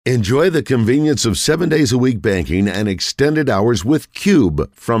Enjoy the convenience of 7 days a week banking and extended hours with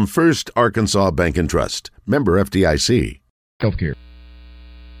Cube from First Arkansas Bank and Trust. Member FDIC. Healthcare.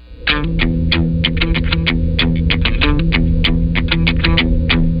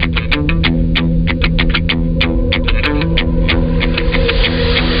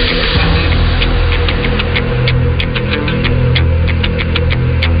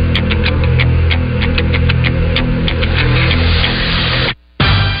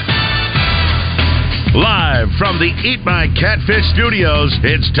 Live from the Eat My Catfish studios,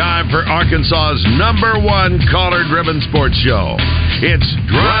 it's time for Arkansas's #1 caller-driven sports show. It's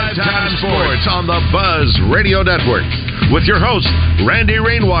Drive Time Sports on the Buzz Radio Network with your hosts, Randy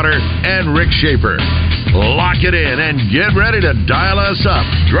Rainwater and Rick Shaeffer. Lock it in and get ready to dial us up.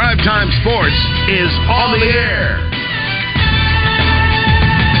 Drive Time Sports is on the air.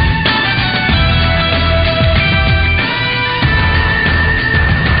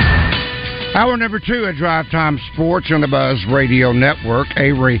 Hour number 2 at Drive Time Sports on the Buzz Radio Network.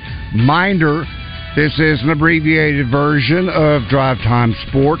 A reminder, this is an abbreviated version of Drive Time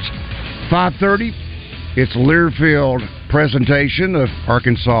Sports. 5:30, it's Learfield presentation of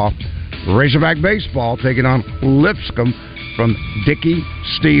Arkansas Razorback Baseball taking on Lipscomb from Dickey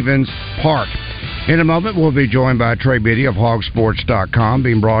Stevens Park. In a moment, we'll be joined by Trey Biddy of Hogsports.com,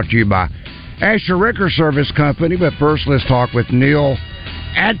 being brought to you by Asher Wrecker Service Company. But first, let's talk with Neil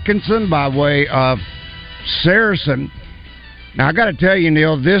Atkinson by way of Saracen. Now, I got to tell you,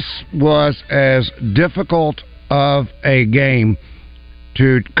 Neil, this was as difficult of a game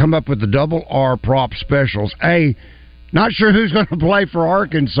to come up with the double R prop specials. Not sure who's going to play for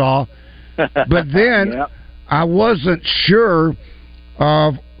Arkansas, but then yep. I wasn't sure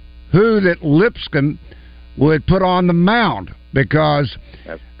of who that Lipscomb would put on the mound because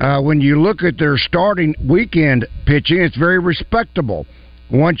when you look at their starting weekend pitching, it's very respectable.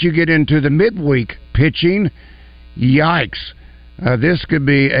 Once you get into the midweek pitching, yikes. This could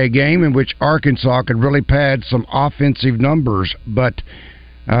be a game in which Arkansas could really pad some offensive numbers, but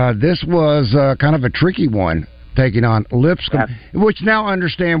this was kind of a tricky one, taking on Lipscomb, which now I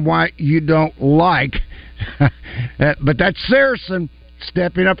understand why you don't like. But that's Saracen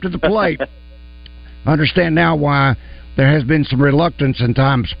stepping up to the plate. Understand now why there has been some reluctance in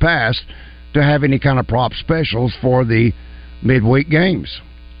times past to have any kind of prop specials for the midweek games.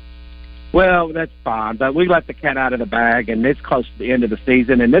 Well, that's fine, but we let the cat out of the bag, and it's close to the end of the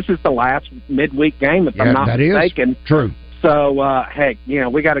season, and this is the last midweek game, if I'm not mistaken. True. So, heck,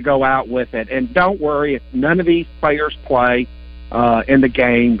 we got to go out with it. And don't worry, if none of these players play in the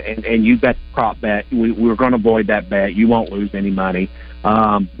game and you bet the prop bet, we're going to avoid that bet. You won't lose any money.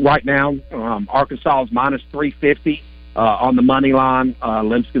 Right now, Arkansas is minus 350 on the money line.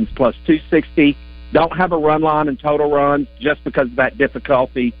 Lipscomb's plus 260. Don't have a run line in total runs just because of that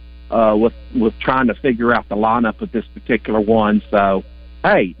difficulty with trying to figure out the lineup with this particular one. So,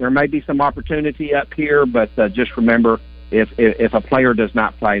 hey, there may be some opportunity up here, but just remember, if a player does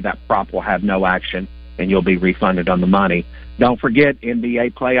not play, that prop will have no action, and you'll be refunded on the money. Don't forget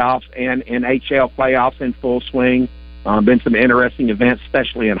NBA playoffs and NHL playoffs in full swing. Been some interesting events,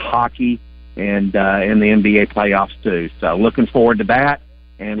 especially in hockey and in the NBA playoffs too. So looking forward to that,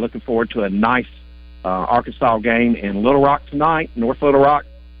 and looking forward to a nice Arkansas game in Little Rock tonight, North Little Rock,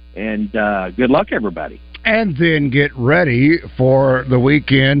 and good luck, everybody. And then get ready for the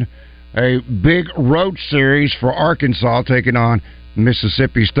weekend, a big road series for Arkansas taking on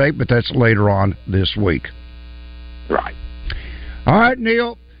Mississippi State, but that's later on this week. Right. All right,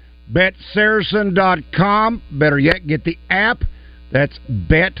 Neil, BetSaracen.com. Better yet, get the app. That's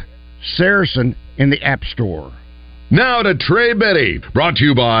Bet Saracen in the App Store. Now to Trey Biddy, brought to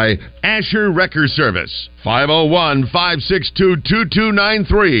you by Asher Wrecker Service,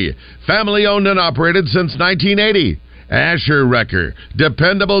 501-562-2293. Family owned and operated since 1980. Asher Wrecker,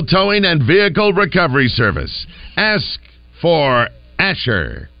 dependable towing and vehicle recovery service. Ask for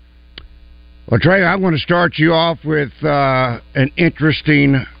Asher. Well, Trey, I want to start you off with an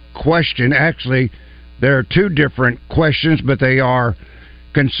interesting question. Actually, there are two different questions, but they are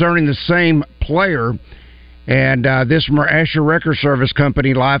concerning the same player. And this from our Asher Wrecker Service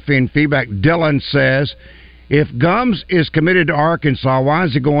Company live feed feedback. Dylan says, if Gums is committed to Arkansas, why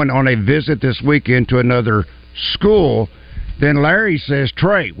is he going on a visit this weekend to another school? Then Larry says,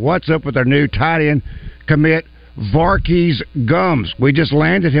 Trey, what's up with our new tight end commit, Varkey's Gums? We just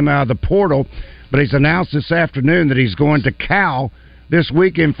landed him out of the portal, but he's announced this afternoon that he's going to Cal this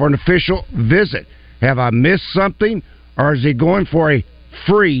weekend for an official visit. Have I missed something, or is he going for a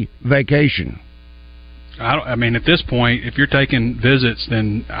free vacation? I mean, at this point, if you're taking visits,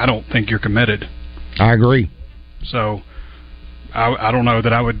 then I don't think you're committed. I agree. So, I don't know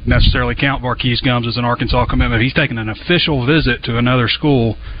that I would necessarily count Varkey's Gums as an Arkansas commitment. If he's taking an official visit to another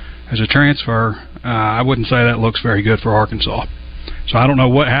school as a transfer, I wouldn't say that looks very good for Arkansas. So I don't know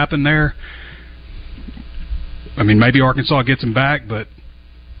what happened there. I mean, maybe Arkansas gets him back, but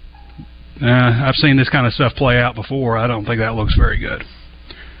I've seen this kind of stuff play out before. I don't think that looks very good.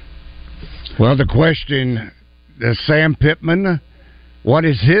 Well, the question, Sam Pittman, what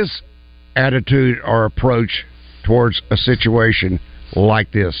is his attitude or approach towards a situation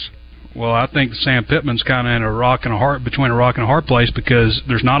like this? Well, I think Sam Pittman's kind of in between a rock and a hard place, because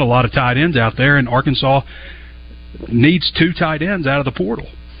there's not a lot of tight ends out there, and Arkansas needs 2 tight ends out of the portal.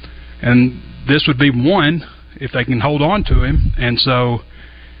 And this would be one if they can hold on to him, and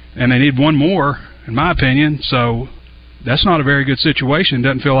they need one more, in my opinion. So that's not a very good situation. It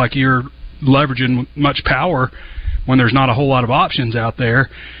doesn't feel like you're leveraging much power when there's not a whole lot of options out there.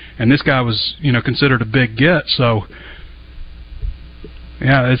 And this guy was, considered a big get. So,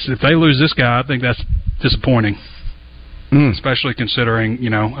 yeah, if they lose this guy, I think that's disappointing. Especially considering,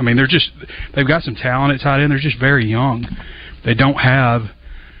 they've got some talent at tight end. They're just very young. They don't have.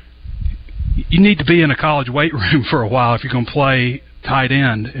 You need to be in a college weight room for a while if you're going to play tight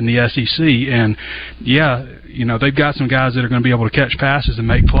end in the SEC. And they've got some guys that are going to be able to catch passes and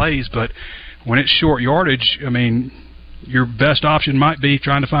make plays. But when it's short yardage, your best option might be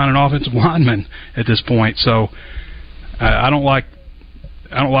trying to find an offensive lineman at this point. So I don't like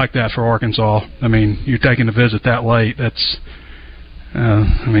that for Arkansas. You're taking a visit that late. That's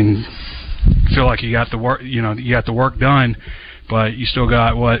feel like you got the work. You got the work done, but you still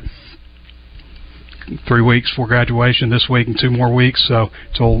got 3 weeks before graduation this week and 2 more weeks. So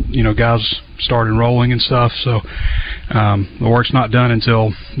until guys start enrolling and stuff. So the work's not done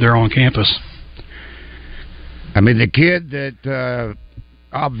until they're on campus. The kid that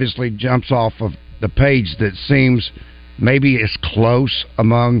obviously jumps off of the page that seems maybe is close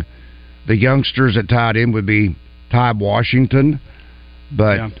among the youngsters at tight end would be Ty Washington.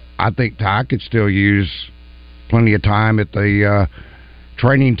 But I think Ty could still use plenty of time at the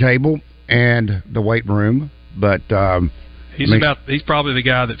training table and the weight room. But he's probably the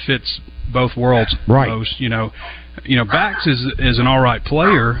guy that fits both worlds most. Bax is an all right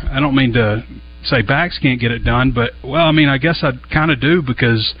player. I don't mean to say Bax can't get it done, but I guess I kind of do,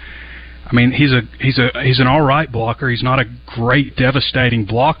 because he's an all right blocker. He's not a great devastating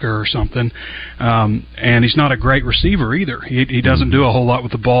blocker or something, and he's not a great receiver either. He doesn't do a whole lot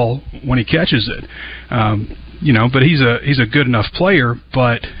with the ball when he catches it, but he's a good enough player.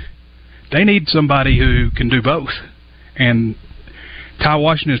 But they need somebody who can do both, and Ty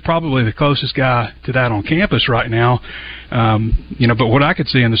Washington is probably the closest guy to that on campus right now. But what I could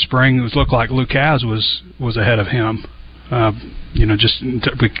see in the spring, it looked like Lucas was ahead of him. Just in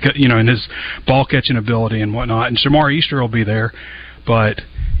his ball catching ability and whatnot. And Shamar Easter will be there, but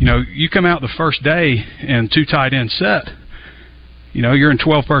you come out the first day and 2 tight end set. You're in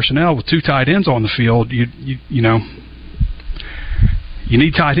 12 personnel with 2 tight ends on the field. You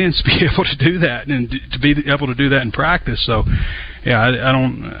need tight ends to be able to do that and to be able to do that in practice. So, yeah, I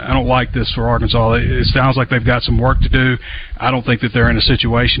don't like this for Arkansas. It sounds like they've got some work to do. I don't think that they're in a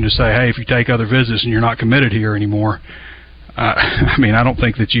situation to say, hey, if you take other visits and you're not committed here anymore. I don't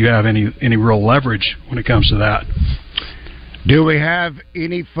think that you have any real leverage when it comes to that. Do we have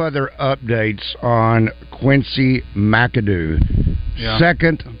any further updates on Quincy McAdoo? Yeah,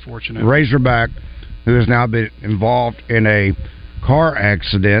 second unfortunate Razorback who has now been involved in a car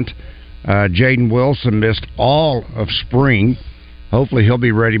accident. Jaden Wilson missed all of spring. Hopefully he'll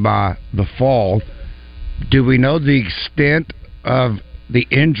be ready by the fall. Do we know the extent of the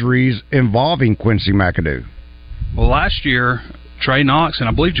injuries involving Quincy McAdoo? Well, last year, Trey Knox and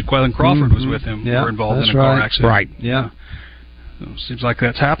I believe Jaqueline Crawford was with him. Were involved in a car accident. Right. Yeah. So it seems like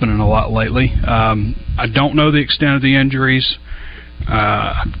that's happening a lot lately. I don't know the extent of the injuries.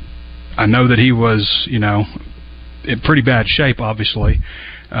 I know that he was, in pretty bad shape, obviously,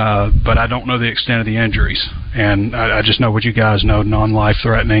 but I don't know the extent of the injuries. And I just know what you guys know,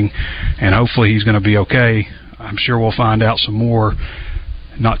 non-life-threatening, and hopefully he's going to be okay. I'm sure we'll find out some more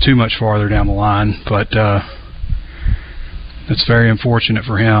not too much farther down the line, but it's very unfortunate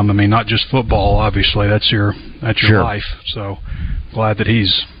for him. Not just football, obviously. That's your sure. life. So glad that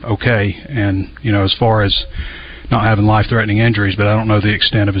he's okay. And, as far as not having life-threatening injuries, but I don't know the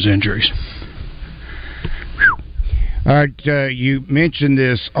extent of his injuries. All right, you mentioned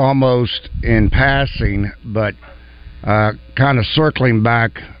this almost in passing, but kind of circling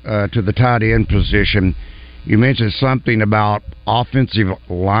back to the tight end position, you mentioned something about offensive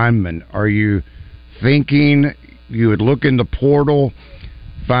linemen. Are you thinking you would look in the portal,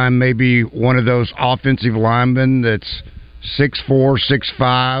 find maybe one of those offensive linemen that's 6'4",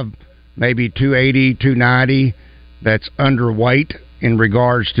 6'5", maybe 280, 290, that's underweight in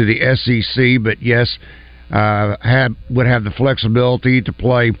regards to the SEC, but yes, would have the flexibility to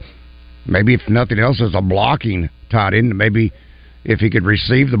play, maybe if nothing else, as a blocking tight end. Maybe if he could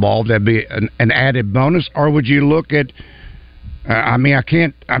receive the ball, that'd be an added bonus. Or would you look at, I'm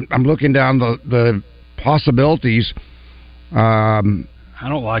looking down the possibilities. I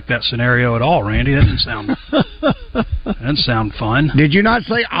don't like that scenario at all, Randy. That doesn't sound fun. Did you not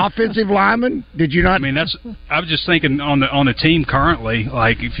say offensive lineman? Did you not? I mean, I was just thinking on the team currently,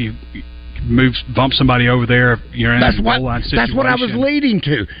 like if you bump somebody over there, you're in a goal line situation. That's what I was leading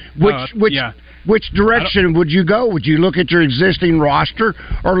to. Which direction would you go? Would you look at your existing roster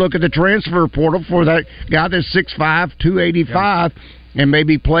or look at the transfer portal for that guy that's 6'5", 285, and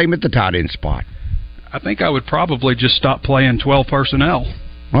maybe play him at the tight end spot? I think I would probably just stop playing 12 personnel.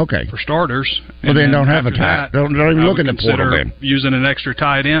 Okay. For starters. Well, then don't have a tight. Don't even look at the portal then. Using an extra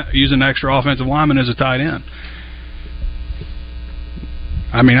tight end, using an extra offensive lineman as a tight end.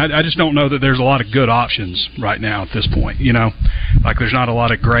 I mean, I just don't know that there's a lot of good options right now at this point. You know, like there's not a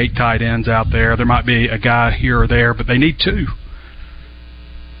lot of great tight ends out there. There might be a guy here or there, but they need two,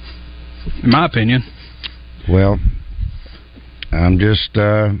 in my opinion. Well, I'm just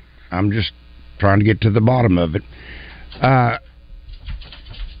trying to get to the bottom of it.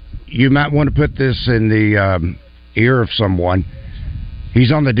 You might want to put this in the ear of someone.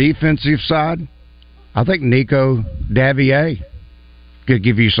 He's on the defensive side. I think Nico Davier could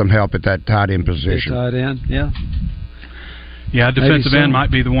give you some help at that tight end position. Tight end, yeah. Yeah, defensive end might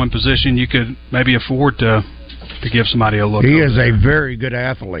be the one position you could maybe afford to give somebody a look. He is a very good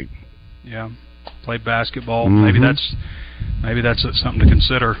athlete. Yeah, played basketball. Mm-hmm. Maybe that's something to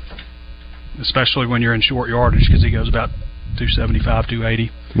consider, especially when you're in short yardage, because he goes about 275,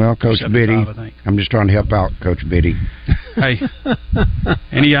 280. Well, Coach Biddy, I'm just trying to help out Coach Biddy. Hey,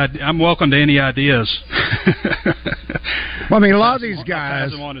 I'm welcome to any ideas. Well, I mean, a lot of these guys. I'll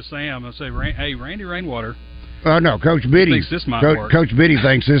pass them on to Sam. I'll say, hey, Randy Rainwater. No, Coach Biddy thinks this might work. Coach Biddy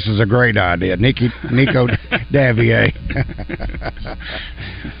thinks this is a great idea. Nico Davier.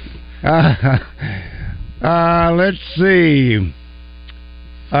 Let's see.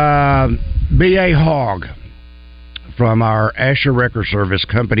 B.A. Hogg from our Asher Record Service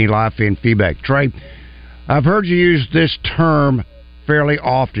Company Life in feedback. Trey, I've heard you use this term fairly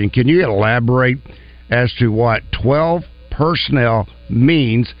often. Can you elaborate as to what 12 personnel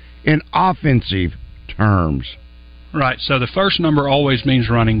means in offensive terms? Right, so the first number always means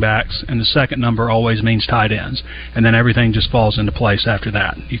running backs, and the second number always means tight ends, and then everything just falls into place after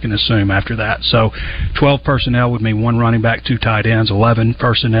that. You can assume after that. So 12 personnel would mean one running back, two tight ends, 11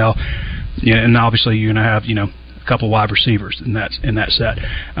 personnel, and obviously you're going to have, a couple wide receivers in that set.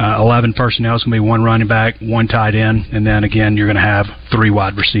 11 personnel is going to be one running back, one tight end, and then again you're going to have three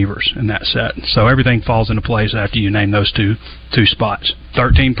wide receivers in that set. So everything falls into place after you name those two spots.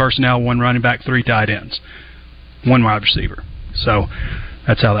 13 personnel, one running back, three tight ends, one wide receiver. So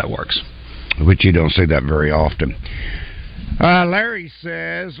that's how that works. Which you don't see that very often. Larry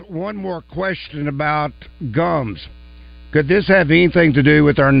says, one more question about gums. Could this have anything to do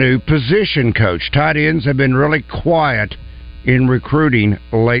with our new position coach? Tight ends have been really quiet in recruiting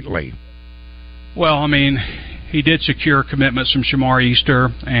lately. Well, I mean, he did secure commitments from Shamar Easter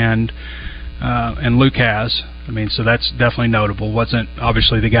and Luke has. I mean, so that's definitely notable. Wasn't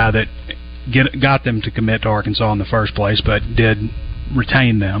obviously the guy that got them to commit to Arkansas in the first place, but did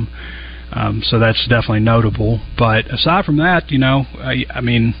retain them. So that's definitely notable. But aside from that, I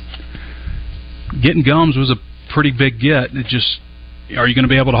mean, getting Gums was a pretty big get. It just, are you going to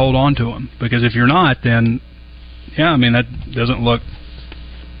be able to hold on to him? Because if you're not, then I mean, that doesn't look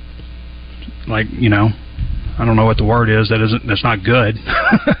like, I don't know what the word is. That's not good.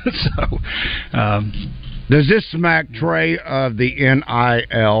 So, does this smack, Trey, of the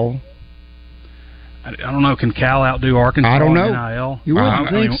NIL? I don't know. Can Cal outdo Arkansas? I don't know. NIL? You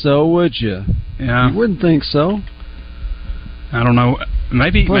wouldn't think so, would you? Yeah, you wouldn't think so. I don't know.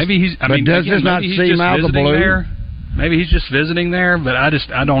 Maybe he's. I mean, does this not seem out of the blue? There. Maybe he's just visiting there, but I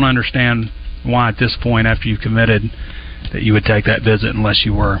don't understand why at this point, after you've committed, that you would take that visit unless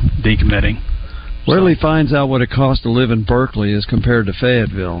you were decommitting. Wait till he finds out what it costs to live in Berkeley as compared to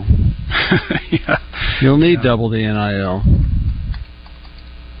Fayetteville. Yeah. You'll need double the NIL.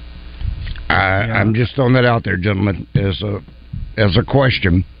 I'm just throwing that out there, gentlemen, as a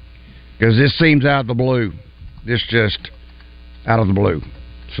question, because this seems out of the blue. This just out of the blue.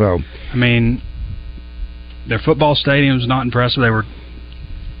 So, I mean, their football stadium's not impressive. They were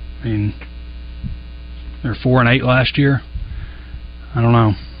 4-8 last year. I don't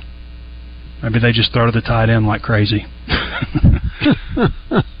know. Maybe they just throw to the tight end like crazy.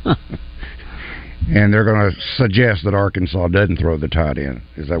 And they're going to suggest that Arkansas doesn't throw the tight end.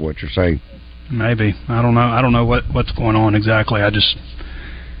 Is that what you're saying? Maybe. I don't know. I don't know what's going on exactly. It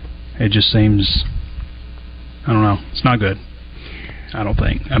just seems. I don't know. It's not good. I don't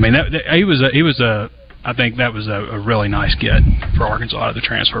think. I mean, he was a. I think that was a really nice get for Arkansas out of the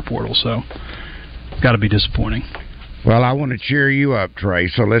transfer portal. So, got to be disappointing. Well, I want to cheer you up, Trey.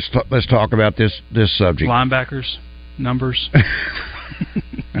 So let's talk about this subject. Linebackers, numbers.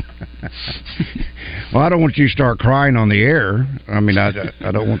 Well, I don't want you to start crying on the air. I mean, I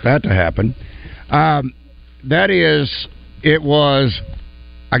don't want that to happen. It was,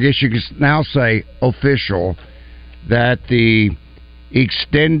 I guess you could now say, official that the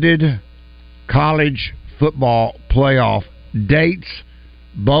extended college football playoff dates,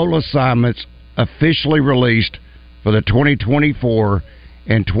 bowl assignments officially released for the 2024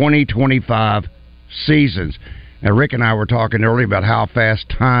 and 2025 seasons. Now, Rick and I were talking earlier about how fast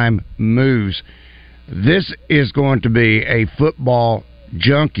time moves. This is going to be a football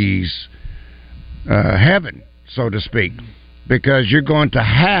junkies heaven, so to speak, because you're going to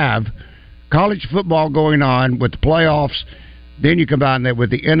have college football going on with the playoffs. Then you combine that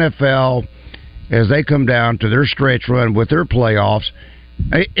with the NFL as they come down to their stretch run with their playoffs.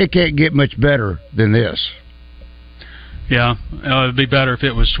 It can't get much better than this. Yeah, it'd be better if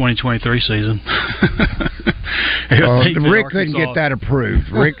it was 2023 season. Rick couldn't get that approved.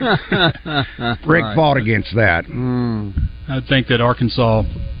 Rick fought against that. I think that Arkansas,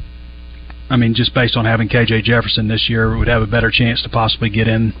 I mean, just based on having KJ Jefferson this year, would have a better chance to possibly get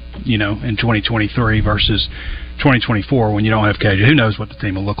in, in 2023 versus 2024 when you don't have KJ. Who knows what the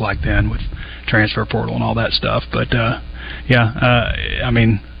team will look like then with transfer portal and all that stuff. But, I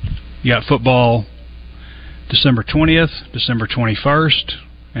mean, you got football December 20th, December 21st,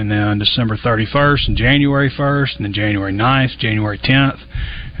 and then December 31st, and January 1st, and then January 9th, January 10th,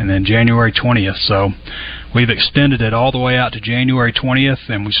 and then January 20th. So we've extended it all the way out to January 20th,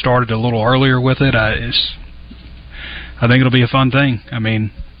 and we started a little earlier with it. I think it'll be a fun thing. I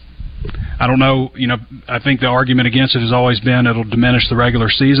mean, I don't know. I think the argument against it has always been it'll diminish the regular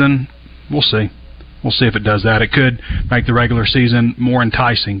season. We'll see. We'll see if it does that. It could make the regular season more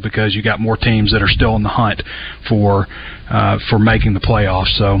enticing because you got more teams that are still in the hunt for making the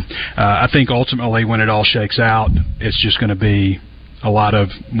playoffs. So I think ultimately when it all shakes out, it's just going to be a lot of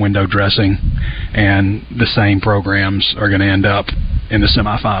window dressing, and the same programs are going to end up in the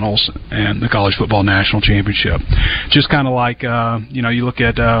semifinals and the college football national championship. Just kind of like you look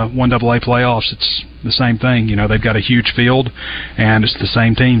at 1AA playoffs, it's the same thing. They've got a huge field, and it's the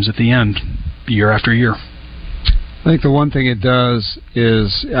same teams at the end, year after year. I think the one thing it does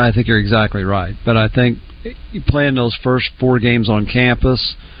is, I think you're exactly right, but I think playing those first 4 games on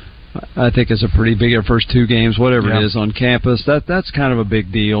campus, I think is a pretty big, or first 2 games, whatever it is on campus, that's kind of a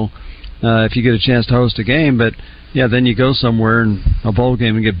big deal if you get a chance to host a game. But then you go somewhere in a bowl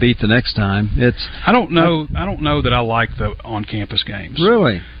game and get beat the next time. I don't know that I like the on-campus games.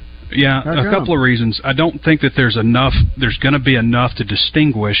 Really? Yeah, a couple of reasons. I don't think that there's going to be enough to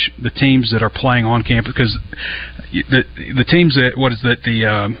distinguish the teams that are playing on campus, because the teams that,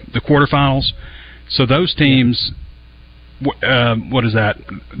 the quarterfinals, so those teams, what is that?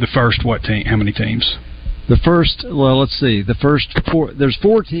 The first what team? How many teams? The first, let's see. The first 4, there's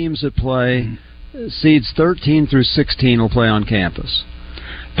 4 teams that play. Seeds 13 through 16 will play on campus.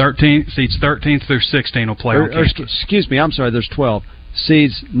 Seeds 13 through 16 will play on campus. Excuse me, I'm sorry, there's 12.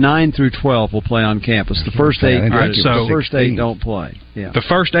 Seeds 9 through 12 will play on campus. The first 8, the first 8 don't play. Yeah. The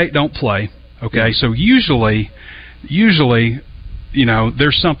first 8 don't play. Okay, so usually,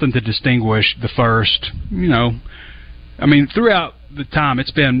 there's something to distinguish the first. I mean, throughout the time,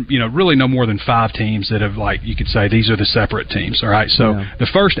 it's been really no more than 5 teams that have, you could say these are the separate teams. All right, so the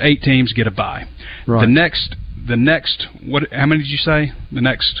first 8 teams get a bye. Right. The next, what? How many did you say? The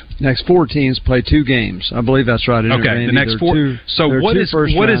next 4 teams play 2 games. I believe that's right. Okay, the next 4. So what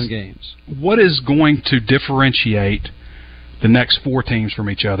is going to differentiate the next 4 teams from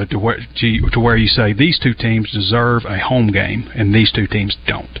each other to where you say these 2 teams deserve a home game and these 2 teams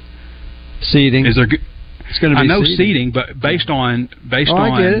don't? Seeding. Is there? It's going to be seeding, but based on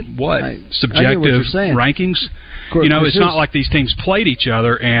subjective rankings. It's not like these teams played each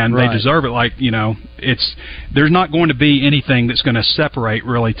other and they deserve it. There's not going to be anything that's going to separate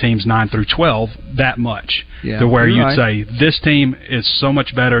really teams 9 through 12 that much to where you'd say this team is so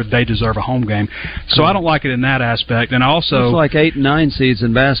much better, they deserve a home game. So I don't like it in that aspect. And also, it's like 8 and 9 seeds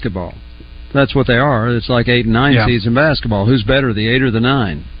in basketball. That's what they are. It's like 8 and 9 seeds in basketball. Who's better, the 8 or the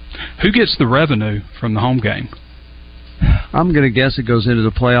 9? Who gets the revenue from the home game? I'm going to guess it goes into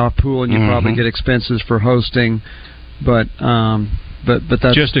the playoff pool, and you probably get expenses for hosting. But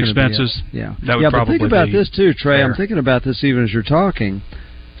that's just expenses. That would probably but think about this too, Trey. fair. I'm thinking about this even as you're talking.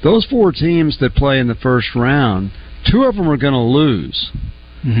 Those 4 teams that play in the first round, 2 of them are going to lose.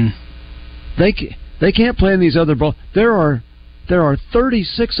 Mm-hmm. They can't play in these other bowl. There are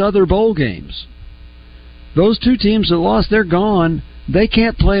 36 other bowl games. Those 2 teams that lost, they're gone. They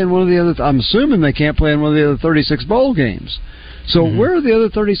can't play in one of the other. I'm assuming they can't play in one of the other 36 bowl games. So where are the other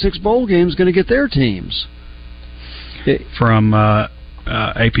 36 bowl games going to get their teams? From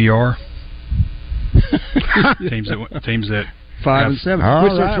APR teams that 5 and 7, all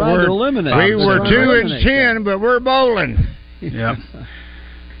which they're right, trying to eliminate. We were 2 and 10, but we're bowling. Yep.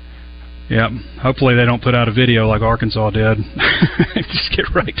 Yep. Hopefully they don't put out a video like Arkansas did. Just get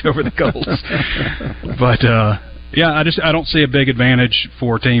raked over the coals. But I don't see a big advantage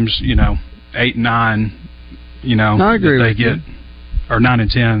for teams, 8 and 9. I agree that they with get, you. or 9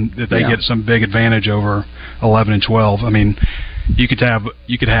 and 10 that they get some big advantage over 11 and 12. I mean, you could have.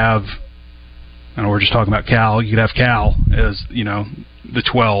 I know we're just talking about Cal. You could have Cal as the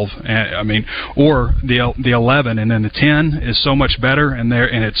 12. I mean, or the 11, and then the 10 is so much better, and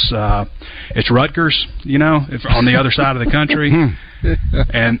it's Rutgers. If on the other side of the country,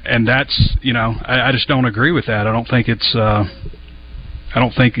 and that's I just don't agree with that. I don't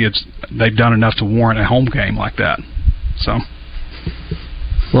think they've done enough to warrant a home game like that. So.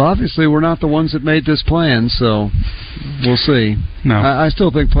 Well, obviously, we're not the ones that made this plan, so we'll see. No. I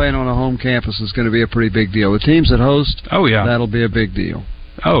still think playing on a home campus is going to be a pretty big deal. The teams that host, that'll be a big deal.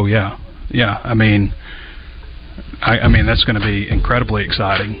 Oh, yeah. Yeah, I mean, that's going to be incredibly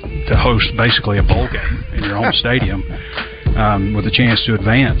exciting to host basically a bowl game in your home stadium with a chance to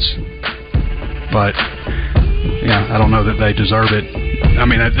advance. But, I don't know that they deserve it. I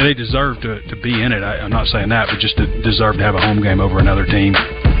mean, they deserve to be in it. I'm not saying that, but just to deserve to have a home game over another team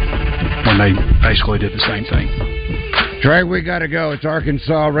when they basically did the same thing. Trey, we got to go. It's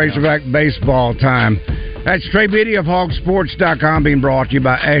Arkansas Razorback baseball time. That's Trey Beatty of hogsports.com being brought to you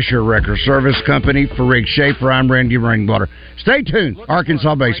by Asher Wrecker Service Company for Rick Shaeffer. I'm Randy Rainwater. Stay tuned.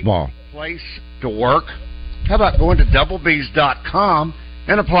 Arkansas baseball. Place to work. How about going to doublebees.com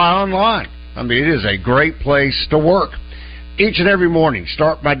and apply online? I mean, it is a great place to work. Each and every morning,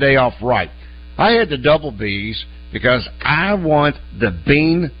 start my day off right. I head to Double B's because I want the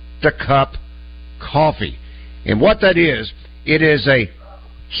bean to cup coffee. And what that is, it is a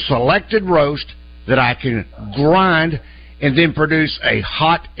selected roast that I can grind and then produce a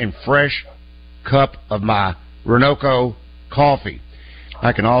hot and fresh cup of my Renoco coffee.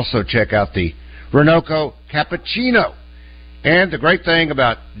 I can also check out the Renoco Cappuccino. And the great thing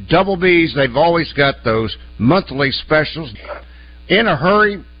about Double B's, they've always got those monthly specials. In a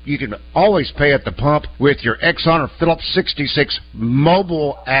hurry, you can always pay at the pump with your Exxon or Phillips 66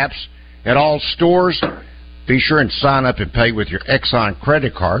 mobile apps at all stores. Be sure and sign up and pay with your Exxon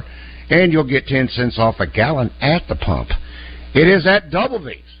credit card, and you'll get 10 cents off a gallon at the pump. It is at Double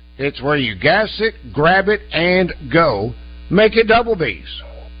B's. It's where you gas it, grab it, and go. Make it Double B's.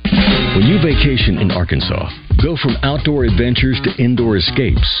 When you vacation in Arkansas, go from outdoor adventures to indoor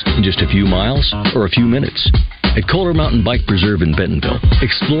escapes in just a few miles or a few minutes. At Kohler Mountain Bike Preserve in Bentonville,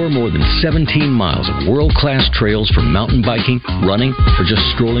 explore more than 17 miles of world-class trails for mountain biking, running, or just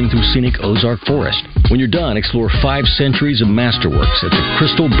strolling through scenic Ozark Forest. When you're done, explore 5 centuries of masterworks at the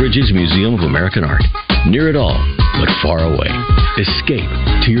Crystal Bridges Museum of American Art. Near it all, but far away. Escape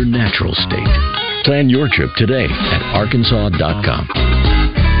to your natural state. Plan your trip today at arkansas.com.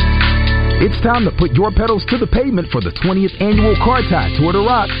 It's time to put your pedals to the pavement for the 20th annual Car Tie Tour de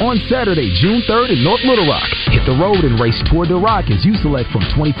Rock on Saturday, June 3rd in North Little Rock. Hit the road and race Tour de Rock as you select from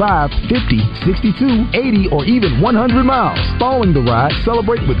 25, 50, 62, 80, or even 100 miles. Following the ride,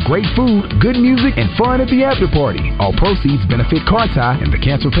 celebrate with great food, good music, and fun at the after party. All proceeds benefit Car Tie and the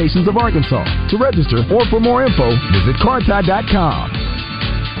Cancer Patients of Arkansas. To register or for more info, visit cartie.com.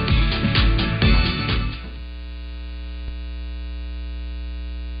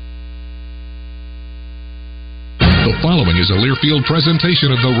 The following is a Learfield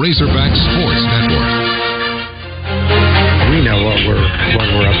presentation of the Razorback Sports Network. We know what we're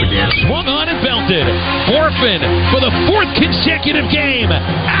up against. Swung on and belted. Orphan for the 4th consecutive game.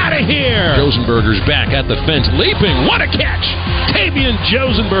 Out of here. Josenberger's back at the fence, leaping. What a catch! Tavian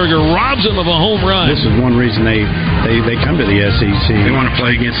Josenberger robs him of a home run. This is one reason they come to the SEC. They want to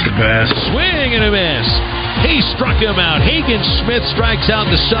play against the best. Swing and a miss. He struck him out. Hagen Smith strikes out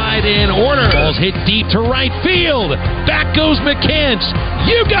the side in order. Ball's hit deep to right field. Back goes McCants.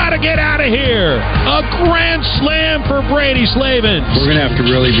 You got to get out of here. A grand slam for Brady Slavens. We're going to have to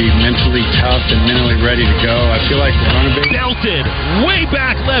really be mentally tough and mentally ready to go. I feel like we're going to be. Belted way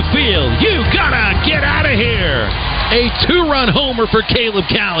back left field. You got to get out of here. A 2-run homer for Caleb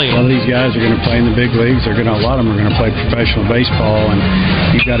Cali. A lot of these guys are going to play in the big leagues. A lot of them are going to play professional baseball, and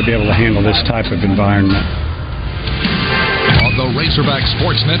you've got to be able to handle this type of environment. On the Razorback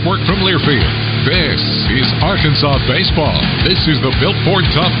Sports Network from Learfield, this is Arkansas Baseball. This is the Built Ford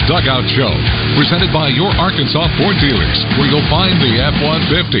Tough Dugout Show, presented by your Arkansas Ford dealers, where you'll find the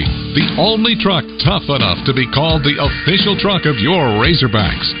F-150, the only truck tough enough to be called the official truck of your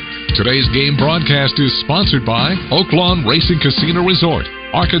Razorbacks. Today's game broadcast is sponsored by Oaklawn Racing Casino Resort,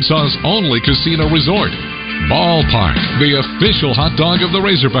 Arkansas's only casino resort. Ballpark, the official hot dog of the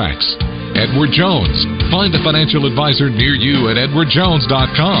Razorbacks. Edward Jones. Find a financial advisor near you at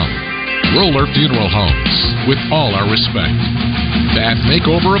edwardjones.com. Roller Funeral Homes. With all our respect. That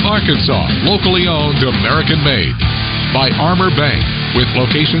Makeover of Arkansas. Locally owned, American made. By Armor Bank. With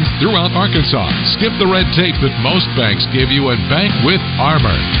locations throughout Arkansas. Skip the red tape that most banks give you and bank with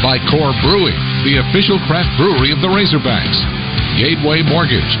Armor. By Core Brewing. The official craft brewery of the Razorbacks. Gateway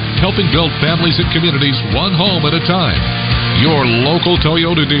Mortgage. Helping build families and communities one home at a time. Your local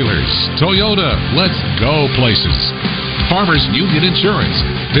Toyota dealers. Toyota, let's go places. Farmers Union Insurance.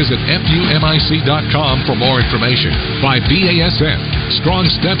 Visit FUMIC.com for more information. By BASF.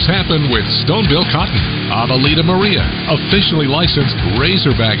 Strong steps happen with Stoneville Cotton. Amelita Maria. Officially licensed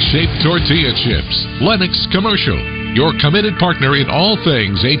Razorback-shaped tortilla chips. Lennox Commercial. Your committed partner in all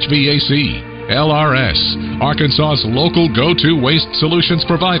things HVAC. LRS. Arkansas's local go-to waste solutions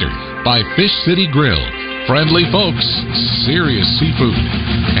provider. By Fish City Grill. Friendly folks, serious seafood.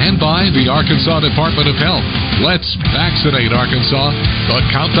 And by the Arkansas Department of Health. Let's vaccinate Arkansas. The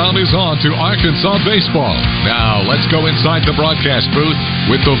countdown is on to Arkansas baseball. Now, let's go inside the broadcast booth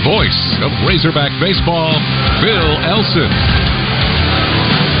with the voice of Razorback baseball, Phil Elson.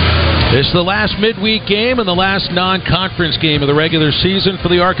 It's the last midweek game and the last non-conference game of the regular season for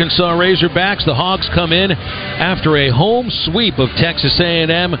the Arkansas Razorbacks. The Hogs come in after a home sweep of Texas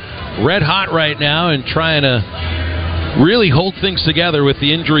A&M. Red hot right now and trying to really hold things together with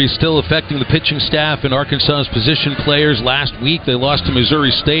the injuries still affecting the pitching staff and Arkansas's position players. Last week they lost to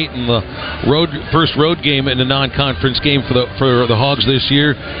Missouri State in the first road game in a non-conference game for the Hogs this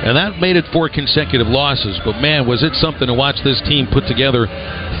year, and that made it 4 consecutive losses. But man, was it something to watch this team put together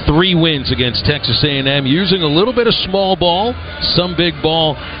 3 wins against Texas A&M, using a little bit of small ball, some big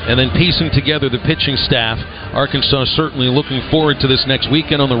ball, and then piecing together the pitching staff. Arkansas certainly looking forward to this next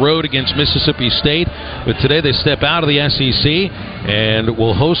weekend on the road against Mississippi State, but today they step out of the SEC and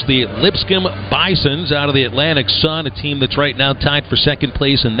will host the Lipscomb Bisons out of the Atlantic Sun, a team that's right now tied for second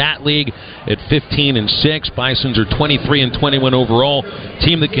place in that league at 15-6. Bisons are 23-21 overall,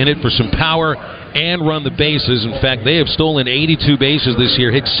 team that can hit for some power and run the bases. In fact, they have stolen 82 bases this year,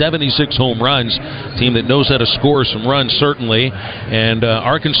 hit 76 home runs. Team that knows how to score some runs, certainly. And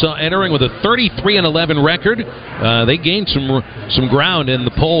Arkansas entering with a 33-11 record. They gained some ground in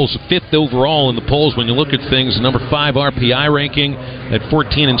the polls, 5th overall in the polls when you look at things. Number 5 RPI ranking at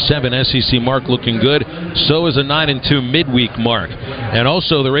 14-7, SEC mark looking good. So is a 9-2 midweek mark. And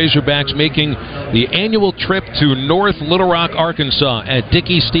also the Razorbacks making the annual trip to North Little Rock, Arkansas at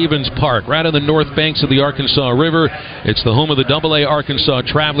Dickey-Stevens Park, right on the north banks of the Arkansas River. It's the home of the AA Arkansas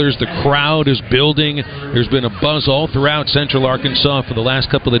Travelers. The crowd is building. There's been a buzz all throughout Central Arkansas for the last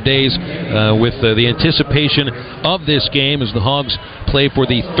couple of days with the anticipation of this game as the Hogs play for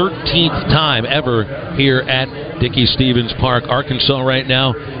the 13th time ever here at Dickey-Stevens Park. Arkansas right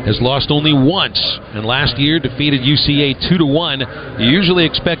now has lost only once, and last year defeated UCA 2-1. You usually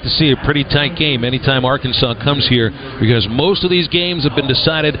expect to see a pretty tight game anytime Arkansas comes here, because most of these games have been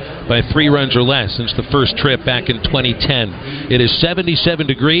decided by 3 runs or less since the first trip back in 2010. It is 77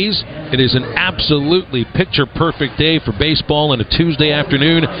 degrees. It is an absolutely picture-perfect day for baseball on a Tuesday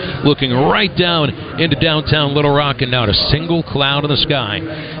afternoon, looking right down into downtown Little Rock and not a single cloud in the sky.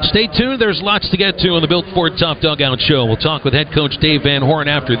 Stay tuned. There's lots to get to on the Built Ford Tough Dugout Show. We'll talk with head coach Dave Van Horn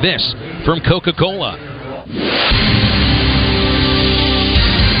after this from Coca-Cola.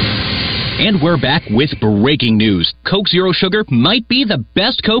 And we're back with breaking news. Coke Zero Sugar might be the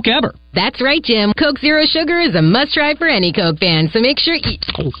best Coke ever. That's right, Jim. Coke Zero Sugar is a must-try for any Coke fan, so make sure you...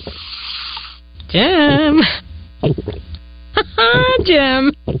 Jim.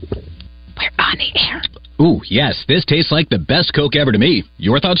 Jim. We're on the air. Ooh, yes, this tastes like the best Coke ever to me.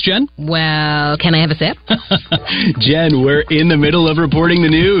 Your thoughts, Jen? Well, can I have a sip? Jen, we're in the middle of reporting the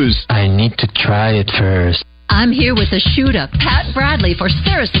news. I need to try it first. I'm here with the shooter, Pat Bradley, for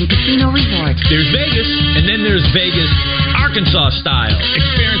Saracen Casino Resort. There's Vegas, and then there's Vegas Arkansas style.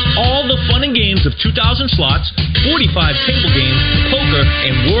 Experience all the fun and games of 2,000 slots, 45 table games, poker,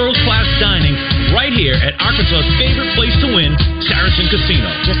 and world-class dining right here at Arkansas's favorite place to win, Saracen Casino.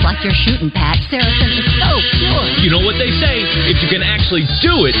 Just like your shooting, Pat, Saracen is so pure. You know what they say, if you can actually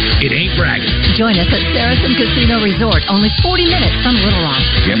do it, it ain't bragging. Join us at Saracen Casino Resort, only 40 minutes from Little Rock.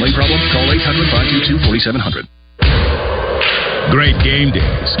 Gambling problem? Call 800-522-4700. Great game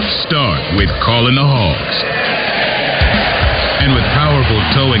days start with calling the Hogs. And with powerful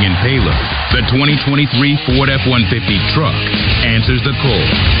towing and payload, the 2023 Ford F-150 truck answers the call.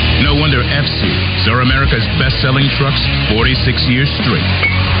 No wonder F-Series are America's best-selling trucks 46 years straight.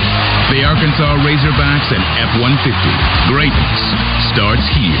 The Arkansas Razorbacks and F-150. Greatness starts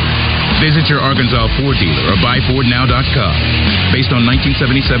here. Visit your Arkansas Ford dealer or buyfordnow.com. Based on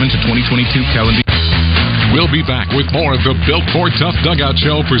 1977 to 2022 calendar. We'll be back with more of the Built Ford Tough Dugout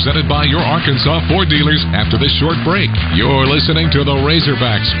Show presented by your Arkansas Ford dealers after this short break. You're listening to the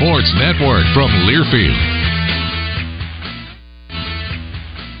Razorback Sports Network from Learfield.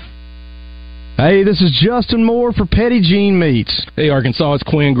 Hey, this is Justin Moore for Petit Jean Meats. Hey, Arkansas, it's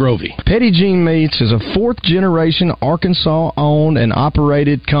Quinn Grovey. Petit Jean Meats is a fourth-generation Arkansas-owned and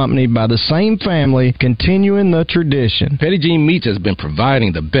operated company by the same family, continuing the tradition. Petit Jean Meats has been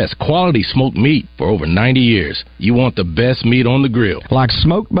providing the best quality smoked meat for over 90 years. You want the best meat on the grill. Like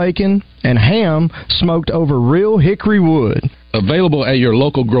smoked bacon and ham smoked over real hickory wood. Available at your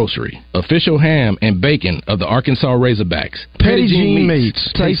local grocery. Official ham and bacon of the Arkansas Razorbacks. Petit Jean Meats.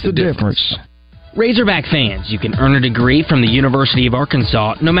 Taste the difference. Razorback fans, you can earn a degree from the University of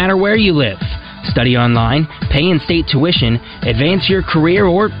Arkansas no matter where you live. Study online, pay in-state tuition, advance your career,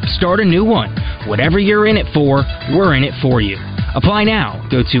 or start a new one. Whatever you're in it for, we're in it for you. Apply now.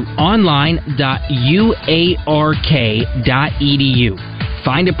 Go to online.uark.edu.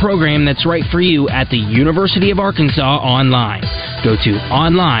 Find a program that's right for you at the University of Arkansas online. Go to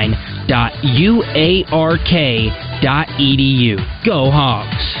online.uark.edu. Go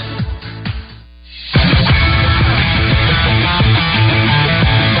Hogs!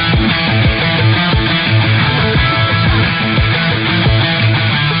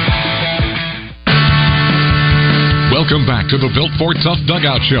 Welcome back to the Built Ford Tough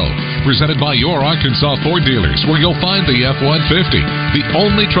Dugout Show, presented by your Arkansas Ford dealers, where you'll find the F-150, the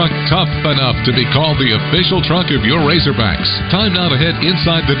only truck tough enough to be called the official truck of your Razorbacks. Time now to head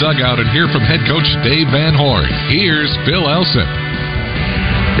inside the dugout and hear from head coach Dave Van Horn. Here's Bill Elson.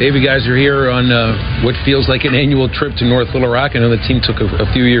 Dave, you guys are here on what feels like an annual trip to North Little Rock. I know the team took a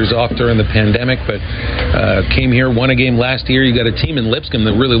few years off during the pandemic, but came here, won a game last year. You got a team in Lipscomb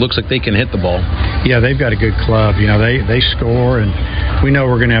that really looks like they can hit the ball. Yeah, they've got a good club. You know, they score, and we know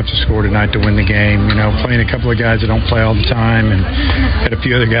we're going to have to score tonight to win the game. You know, playing a couple of guys that don't play all the time, and got a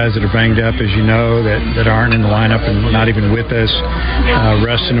few other guys that are banged up, as you know, that aren't in the lineup and not even with us,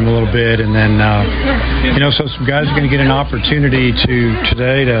 resting them a little bit. And then, you know, so some guys are going to get an opportunity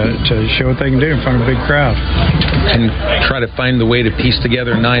today to show what they can do in front of a big crowd. And try to find the way to piece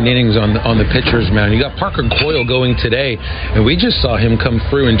together 9 innings on the pitcher's mound. You got Parker Coyle going today, and we just saw him come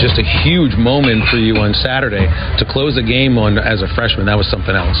through in just a huge moment for you on Saturday to close the game on as a freshman. That was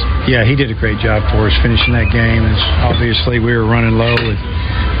something else. Yeah, he did a great job for us finishing that game. And obviously, we were running low with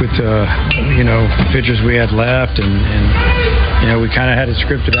you know, pitchers we had left, and you know, we kind of had it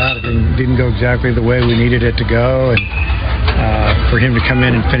scripted out. It didn't go exactly the way we needed it to go, and for him to come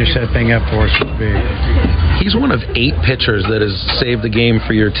in and finish that thing up for us was big. He's one of 8 pitchers that has saved the game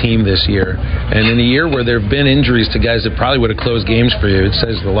for your team this year. And in a year where there have been injuries to guys that probably would have closed games for you, it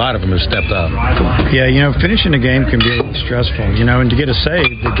says a lot of them have stepped up. Yeah, you know, finishing a game can be a little stressful, you know, and to get a save,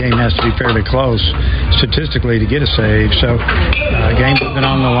 the game has to be fairly close statistically to get a save. So games have been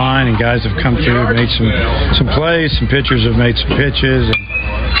on the line, and guys have come through and made some plays. Some pitchers have made some pitches, and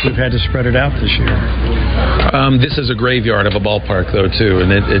we've had to spread it out this year. This is a graveyard of a ballpark, though, too,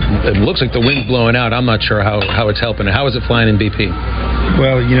 and it looks like the wind's blowing out. I'm not sure how it's helping. How is it flying in BP?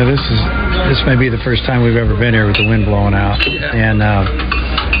 Well, you know, this may be the first time we've ever been here with the wind blowing out, and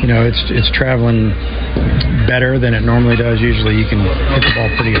you know, it's traveling better than it normally does. Usually, you can hit the ball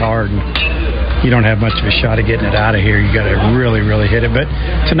pretty hard, and you don't have much of a shot of getting it out of here. You got to really, really hit it. But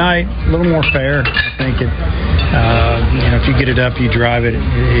tonight, a little more fair. I think it. You know, if you get it up, you drive it,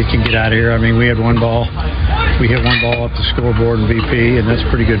 it can get out of here. I mean, we had one ball. We hit one ball up the scoreboard in BP, and that's a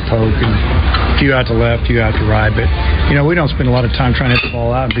pretty good poke. And a few out to left, a few out to right. But, you know, we don't spend a lot of time trying to hit the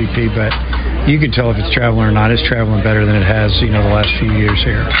ball out in BP, but you can tell if it's traveling or not. It's traveling better than it has, you know, the last few years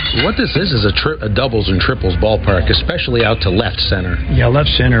here. What this is a doubles and triples ballpark, especially out to left center. Yeah,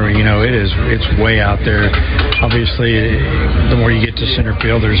 left center, you know, it's way out there. Obviously, the more you get to center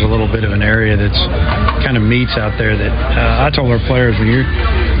field, there's a little bit of an area that's kind of meets out there that I told our players, when you're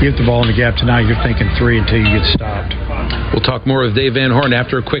you hit the ball in the gap tonight, you're thinking 3 until you get stopped. We'll talk more with Dave Van Horn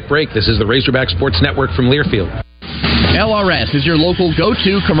after a quick break. This is the Razorback Sports Network from Learfield. LRS is your local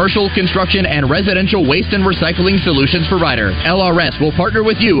go-to commercial, construction, and residential waste and recycling solutions provider. LRS will partner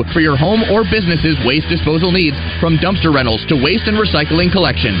with you for your home or business's waste disposal needs, from dumpster rentals to waste and recycling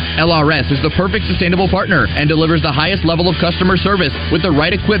collection. LRS is the perfect sustainable partner and delivers the highest level of customer service with the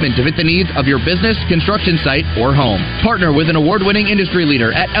right equipment to fit the needs of your business, construction site, or home. Partner with an award-winning industry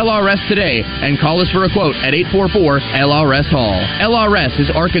leader at LRS today and call us for a quote at 844-LRS-HALL. LRS is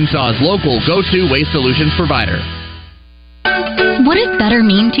Arkansas's local go-to waste solutions provider. What does better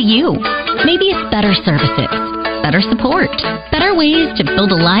mean to you? Maybe it's better services, better support, better ways to build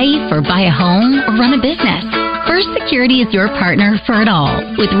a life or buy a home or run a business. First Security is your partner for it all,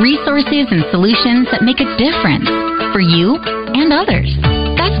 with resources and solutions that make a difference for you and others.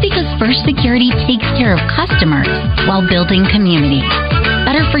 That's because First Security takes care of customers while building communities.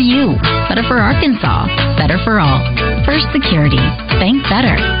 Better for you, better for Arkansas, better for all. First Security. Bank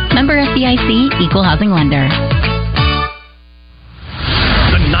better. Member FDIC, Equal Housing Lender.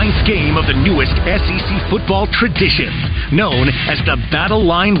 Ninth game of the newest SEC football tradition, known as the Battle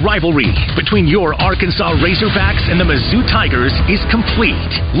Line Rivalry between your Arkansas Razorbacks and the Mizzou Tigers, is complete.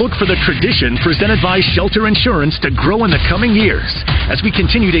 Look for the tradition presented by Shelter Insurance to grow in the coming years as we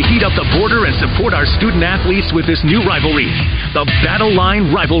continue to heat up the border and support our student athletes with this new rivalry, the Battle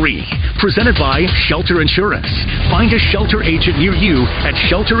Line Rivalry, presented by Shelter Insurance. Find a Shelter agent near you at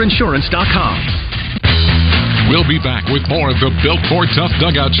shelterinsurance.com. We'll be back with more of the Built Ford Tough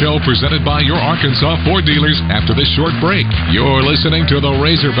Dugout Show presented by your Arkansas Ford dealers after this short break. You're listening to the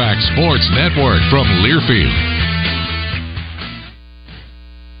Razorback Sports Network from Learfield.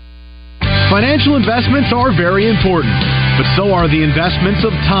 Financial investments are very important, but so are the investments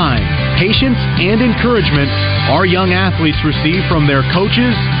of time, patience, and encouragement our young athletes receive from their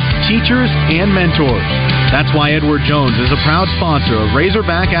coaches, teachers, and mentors. That's why Edward Jones is a proud sponsor of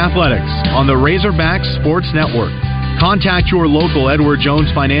Razorback Athletics on the Razorback Sports Network. Contact your local Edward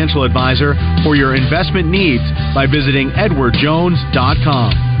Jones financial advisor for your investment needs by visiting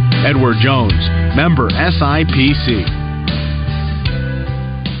edwardjones.com. Edward Jones, member SIPC.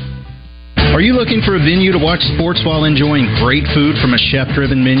 Are you looking for a venue to watch sports while enjoying great food from a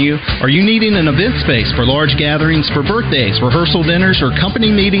chef-driven menu? Are you needing an event space for large gatherings, for birthdays, rehearsal dinners, or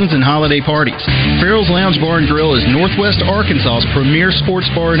company meetings and holiday parties? Farrell's Lounge Bar and Grill is Northwest Arkansas's premier sports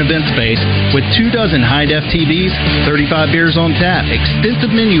bar and event space with 24 high-def TVs, 35 beers on tap,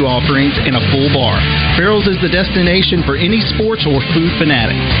 extensive menu offerings, and a full bar. Farrell's is the destination for any sports or food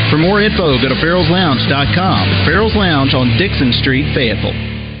fanatic. For more info, go to farrellslounge.com. Farrell's Lounge on Dixon Street, Fayetteville.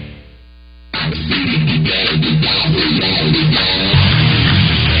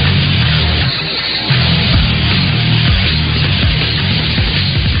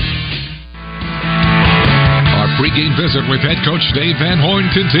 Pregame visit with head coach Dave Van Horn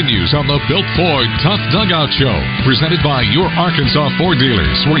continues on the Built Ford Tough Dugout Show, presented by your Arkansas Ford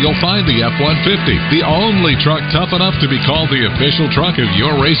dealers, where you'll find the F-150, the only truck tough enough to be called the official truck of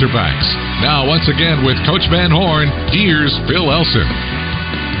your Razorbacks. Now, once again, with Coach Van Horn, here's Bill Elson.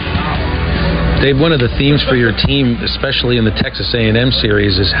 Dave, one of the themes for your team, especially in the Texas A&M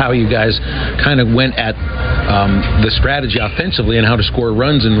series, is how you guys kind of went at the strategy offensively and how to score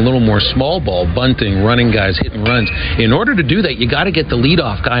runs in a little more small ball, bunting, running guys, hitting runs. In order to do that, you got to get the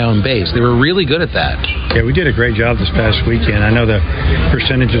leadoff guy on base. They were really good at that. Yeah, we did a great job this past weekend. I know the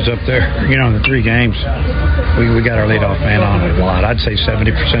percentages up there, in the 3 games, we got our leadoff man on a lot. I'd say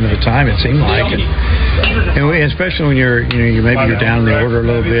 70% of the time, it seemed like. And especially when you're down in the order a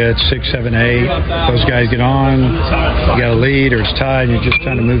little bit, 6, 7, 8. Those guys get on, you got a lead or it's tied, and you're just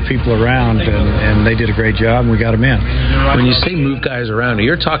trying to move people around, and they did a great job, and we got them in. When you say move guys around,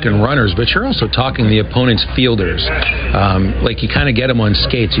 you're talking runners, but you're also talking the opponent's fielders. Like you kind of get them on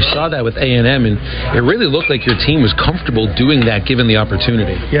skates. You saw that with A&M, and it really looked like your team was comfortable doing that given the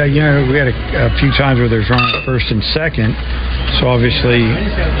opportunity. Yeah, we had a few times where there's runners first and second, so obviously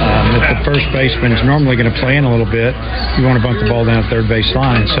if the first baseman is normally going to play in a little bit, you want to bunt the ball down the third base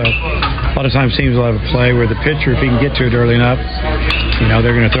line. So a lot of times teams will have a play where the pitcher, if he can get to it early enough,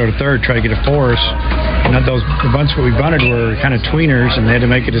 they're going to throw to third, try to get a force. And the bunts that we bunted were kind of tweeners, and they had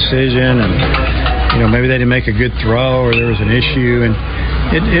to make a decision, and maybe they didn't make a good throw, or there was an issue, and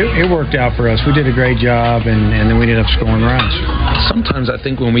it worked out for us. We did a great job, and then we ended up scoring runs. Sometimes I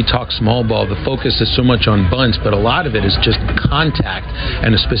think when we talk small ball, the focus is so much on bunts, but a lot of it is just contact,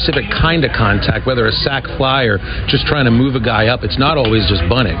 and a specific kind of contact, whether a sac fly or just trying to move a guy up. It's not always just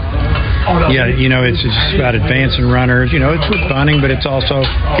bunting. Yeah, it's just about advancing runners. It's with bunting, but it's also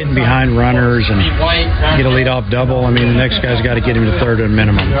getting behind runners and get a leadoff double. I mean, the next guy's got to get him to third at a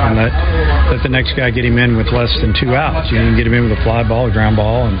minimum, and let the next guy get him in with less than 2 outs. You can get him in with a fly ball, a ground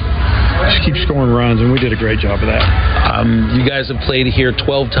ball, and just keep scoring runs, and we did a great job of that. You guys have played here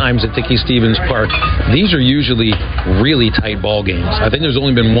 12 times at Dickey-Stevens Park. These are usually really tight ball games. I think there's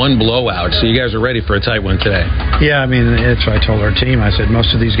only been one blowout, so you guys are ready for a tight one today. Yeah, I mean, that's what I told our team. I said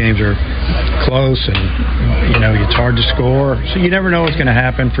most of these games are close, and it's hard to score. So you never know what's going to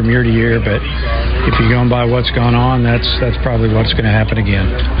happen from year to year, but if you're going by what's going on, that's probably what's going to happen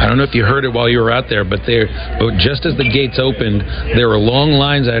again. I don't know if you heard it while you were out there, but just as the gates opened, there were long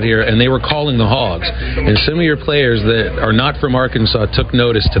lines out here, and they were calling the Hogs. And some of your players that are not from Arkansas took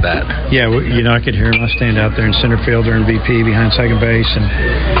notice to that. Yeah, I could hear them. I stand out there in center field or in VP behind second base, and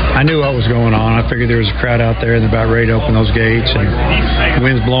I knew what was going on. I figured there was a crowd out there and about ready to open those gates, and the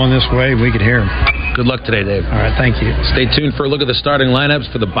wind's blowing this way, and we could hear them. Good luck today, Dave. All right, thank you. Stay tuned for a look at the starting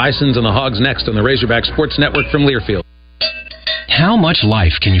lineups for the Bisons and the Hogs next on the Razorback Sports Network from Learfield. How much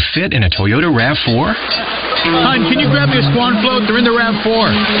life can you fit in a Toyota RAV4? Hon, can you grab me a Swan float? They're in the RAV4.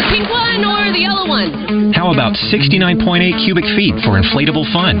 The pink one or the yellow one? How about 69.8 cubic feet for inflatable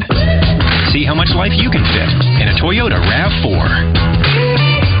fun? See how much life you can fit in a Toyota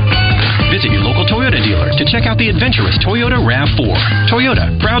RAV4. Visit your local Toyota dealer to check out the adventurous Toyota RAV4.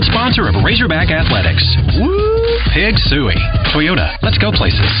 Toyota, proud sponsor of Razorback Athletics. Woo! Pig Suey. Toyota, let's go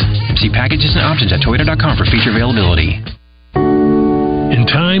places. See packages and options at toyota.com for feature availability. In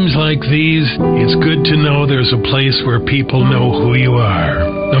times like these, it's good to know there's a place where people know who you are,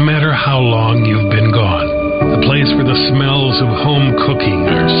 no matter how long you've been gone. A place where the smells of home cooking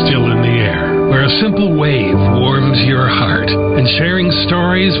are still in the air, where a simple wave warms your heart, and sharing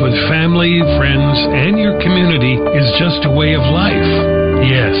stories with family, friends, and your community is just a way of life.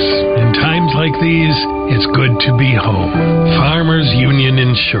 Yes, in times like these, it's good to be home. Farmers Union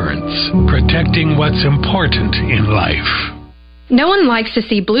Insurance, protecting what's important in life. No one likes to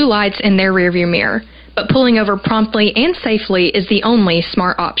see blue lights in their rearview mirror, but pulling over promptly and safely is the only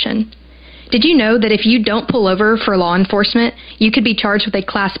smart option. Did you know that if you don't pull over for law enforcement, you could be charged with a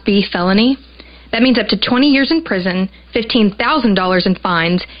Class B felony? That means up to 20 years in prison, $15,000 in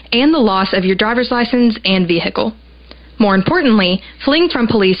fines, and the loss of your driver's license and vehicle. More importantly, fleeing from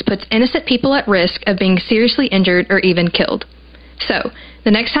police puts innocent people at risk of being seriously injured or even killed. So,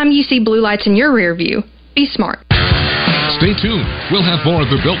 the next time you see blue lights in your rear view, be smart. Stay tuned. We'll have more of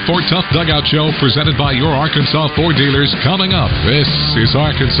the Built Ford Tough Dugout Show presented by your Arkansas Ford dealers coming up. This is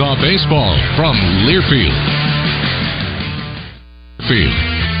Arkansas Baseball from Learfield.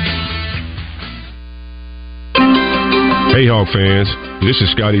 Hey, Hawk fans. This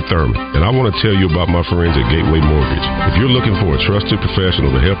is Scotty Thurman, and I want to tell you about my friends at Gateway Mortgage. If you're looking for a trusted professional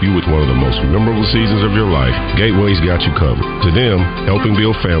to help you with one of the most memorable seasons of your life, Gateway's got you covered. To them, helping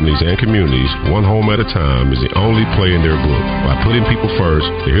build families and communities one home at a time is the only play in their book. By putting people first,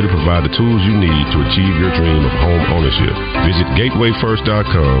 they're here to provide the tools you need to achieve your dream of home ownership. Visit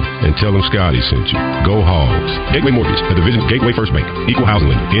GatewayFirst.com and tell them Scotty sent you. Go Hogs. Gateway Mortgage, a division of Gateway First Bank. Equal housing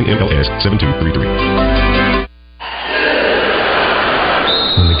lender. NMLS 7233.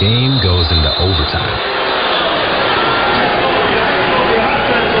 When the game goes into overtime.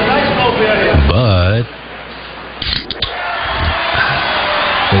 But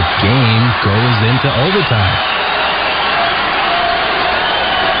the game goes into overtime.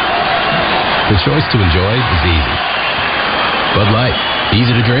 The choice to enjoy is easy. Bud Light.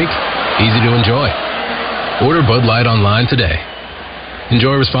 Easy to drink, easy to enjoy. Order Bud Light online today.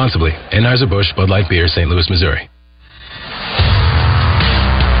 Enjoy responsibly. Anheuser-Busch Bud Light Beer, St. Louis, Missouri.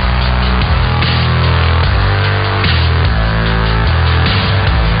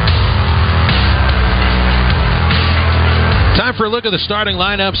 Time for a look at the starting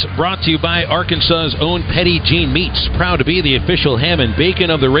lineups, brought to you by Arkansas's own Petit Jean Meats. Proud to be the official ham and bacon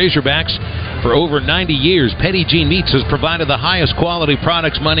of the Razorbacks for over 90 years. Petit Jean Meats has provided the highest quality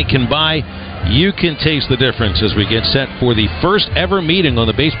products money can buy. You can taste the difference as we get set for the first ever meeting on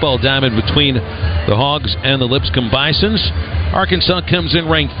the baseball diamond between the Hogs and the Lipscomb Bisons. Arkansas comes in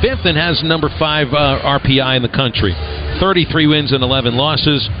ranked 5th and has number 5 RPI in the country. 33 wins and 11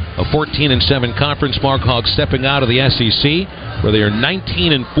 losses, a 14-7 conference mark. Hogs stepping out of the SEC, where they are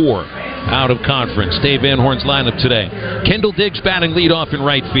 19-4 out of conference. Dave Van Horn's lineup today: Kendall Diggs batting leadoff in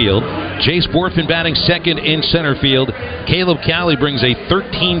right field. Jace Borfin batting second in center field. Caleb Cowley brings a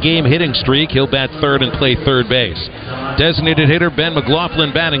 13-game hitting streak. He'll bat third and play third base. Designated hitter Ben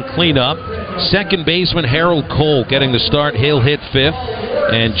McLaughlin batting cleanup. Second baseman Harold Cole getting the start. He'll hit fifth.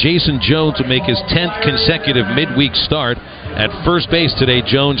 And Jason Jones will make his 10th consecutive midweek start At first base today,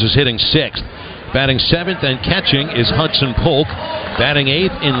 Jones is hitting 6th. Batting 7th and catching is Hudson Polk. Batting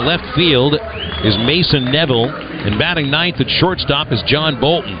 8th in left field is Mason Neville. And batting 9th at shortstop is John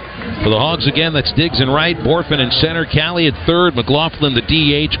Bolton. For the Hogs again, that's Diggs in right, Borfin in center, Callie at 3rd, McLaughlin the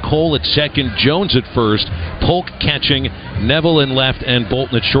DH, Cole at 2nd, Jones at 1st, Polk catching, Neville in left, and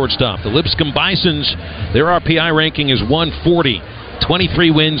Bolton at shortstop. The Lipscomb Bisons, their RPI ranking is 140. 23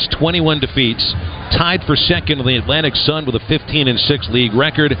 wins, 21 defeats. Tied for second in the Atlantic Sun with a 15-6 league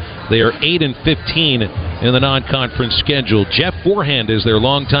record. They are 8-15 in the non-conference schedule. Jeff Forehand is their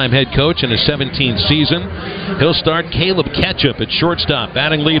longtime head coach in his 17th season. He'll start Caleb Ketchup at shortstop,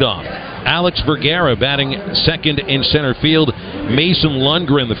 batting leadoff. Alex Vergara batting second in center field. Mason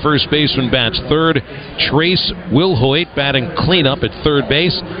Lundgren, the first baseman, bats third. Trace Wilhoit batting cleanup at third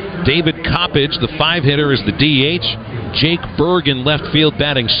base. David Coppage, the 5-hitter, is the DH. Jake Berg in left field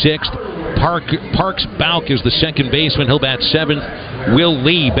batting sixth. Parks Bauk is the second baseman. He'll bat seventh. Will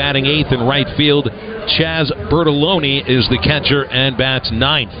Lee batting eighth in right field. Chaz Bertoloni is the catcher and bats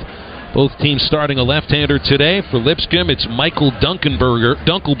ninth. Both teams starting a left-hander today. For Lipscomb, it's Michael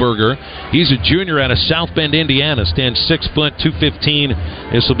Dunkelberger. He's a junior out of South Bend, Indiana. Stands 6 foot, 215.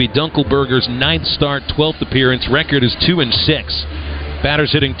 This will be Dunkelberger's 9th start, 12th appearance. Record is 2-6.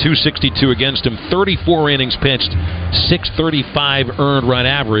 Batters hitting .262 against him. 34 innings pitched, .635 earned run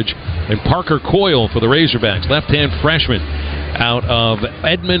average. And Parker Coyle for the Razorbacks, left-hand freshman out of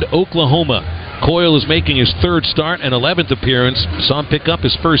Edmond, Oklahoma. Coyle is making his 3rd start and 11th appearance. Saw him pick up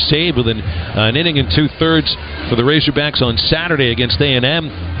his first save with an inning and 2/3 for the Razorbacks on Saturday against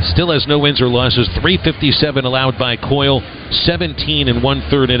A&M. Still has no wins or losses. .357 allowed by Coyle. 17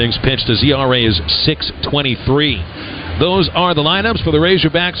 1/3 innings pitched. His ERA is .623. Those are the lineups for the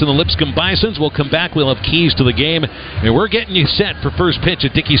Razorbacks and the Lipscomb Bisons. We'll come back. We'll have keys to the game. And we're getting you set for first pitch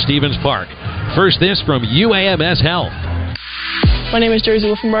at Dickey-Stevens Park. First, this from UAMS Health. My name is Jersey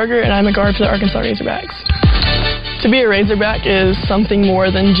Wolfenberger, and I'm a guard for the Arkansas Razorbacks. To be a Razorback is something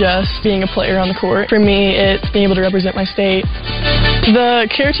more than just being a player on the court. For me, it's being able to represent my state. The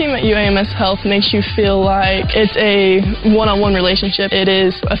care team at UAMS Health makes you feel like it's a one-on-one relationship. It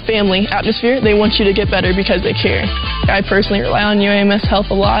is a family atmosphere. They want you to get better because they care. I personally rely on UAMS Health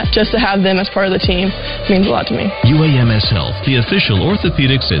a lot. Just to have them as part of the team means a lot to me. UAMS Health, the official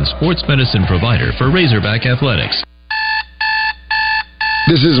orthopedics and sports medicine provider for Razorback Athletics.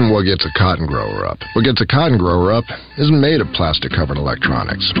 This isn't what gets a cotton grower up. What gets a cotton grower up isn't made of plastic-covered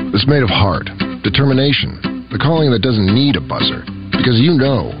electronics. It's made of heart, determination, the calling that doesn't need a buzzer. Because you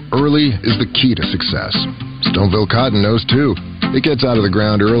know, early is the key to success. Stoneville Cotton knows too. It gets out of the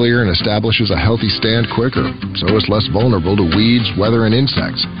ground earlier and establishes a healthy stand quicker, so it's less vulnerable to weeds, weather, and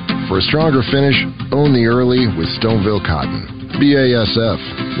insects. For a stronger finish, own the early with Stoneville Cotton. BASF.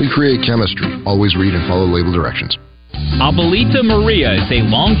 We create chemistry. Always read and follow label directions. Abuelita Maria is a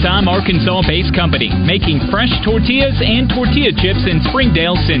longtime Arkansas-based company making fresh tortillas and tortilla chips in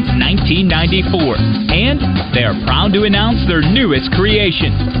Springdale since 1994. And they are proud to announce their newest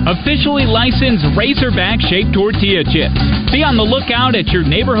creation, officially licensed Razorback-shaped tortilla chips. Be on the lookout at your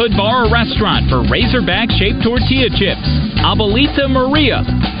neighborhood bar or restaurant for Razorback-shaped tortilla chips. Abuelita Maria.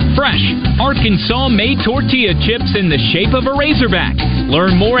 Fresh, Arkansas-made tortilla chips in the shape of a Razorback.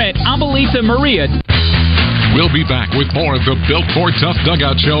 Learn more at Abuelita Maria. We'll be back with more of the Built Ford Tough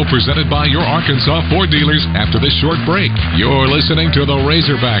Dugout Show presented by your Arkansas Ford dealers after this short break. You're listening to the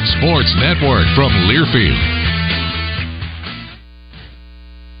Razorback Sports Network from Learfield.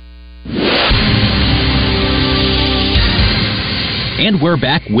 And we're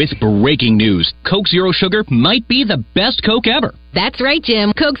back with breaking news. Coke Zero Sugar might be the best Coke ever. That's right,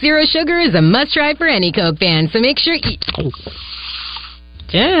 Jim. Coke Zero Sugar is a must-try for any Coke fan, so make sure you...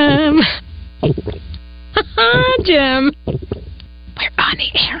 Jim... Jim. We're on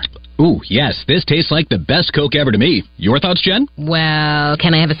the air. Ooh, yes, this tastes like the best Coke ever to me. Your thoughts, Jen? Well,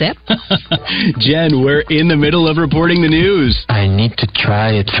 can I have a sip? Jen, we're in the middle of reporting the news. I need to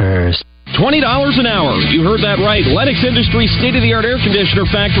try it first. $20 an hour. You heard that right. Lennox Industries state-of-the-art air conditioner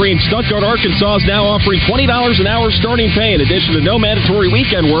factory in Stuttgart, Arkansas is now offering $20 an hour starting pay in addition to no mandatory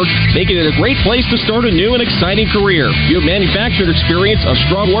weekend work, making it a great place to start a new and exciting career. You have manufactured experience, a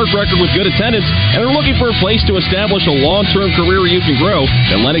strong work record with good attendance, and are looking for a place to establish a long-term career where you can grow,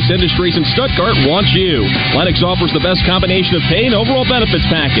 then Lennox Industries in Stuttgart wants you. Lennox offers the best combination of pay and overall benefits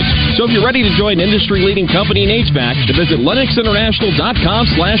package. So if you're ready to join an industry-leading company in HVAC, to visit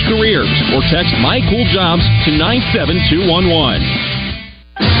LennoxInternational.com/careers. Or text My Cool Jobs to 97211.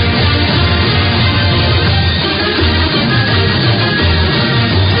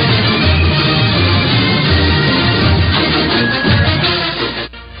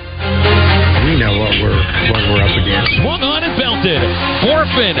 We know what we're up against. Swung on and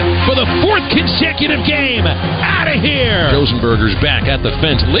Orphan for the 4th consecutive game. Out of here. Josenberger's back at the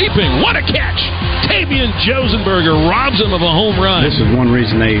fence, leaping. What a catch. Tavian Josenberger robs him of a home run. This is one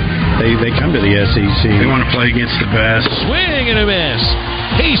reason they come to the SEC. They want to play against the best. Swing and a miss.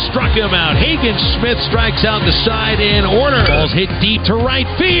 He struck him out. Hagen Smith strikes out the side in order. Ball's hit deep to right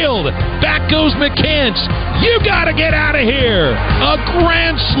field. Back goes McCants. You got to get out of here. A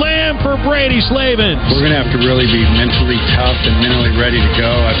grand slam for Brady Slavens. We're going to have to really be mentally tough and mentally ready to go.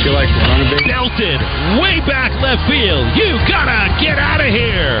 I feel like we're going to be. Belted way back left field. You got to get out of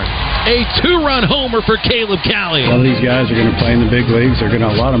here. A 2-run homer for Caleb Cali. A lot of these guys are going to play in the big leagues. A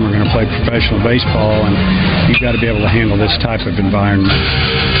lot of them are going to play professional baseball, and you've got to be able to handle this type of environment.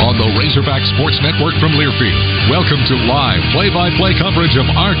 On the Razorback Sports Network from Learfield, welcome to live play-by-play coverage of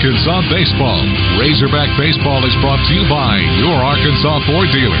Arkansas baseball. Razorback baseball is brought to you by your Arkansas Ford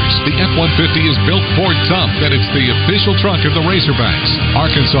dealers. The F-150 is built Ford tough, and it's the official truck of the Razorbacks.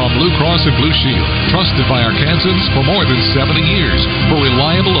 Arkansas Blue Cross and Blue Shield, trusted by Arkansans for more than 70 years for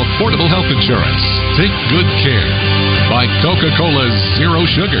reliable, affordable health insurance. Take good care. By Coca-Cola Zero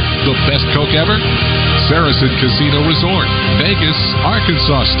Sugar, the best Coke ever. Saracen Casino Resort, Vegas,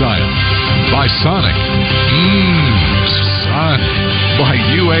 Arkansas style. By Sonic. Sonic. By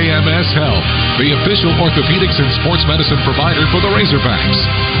UAMS Health, the official orthopedics and sports medicine provider for the Razorbacks.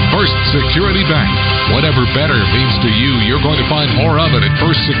 First Security Bank. Whatever better means to you, you're going to find more of it at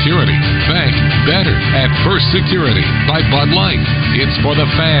First Security. Bank better at First Security. By Bud Light. It's for the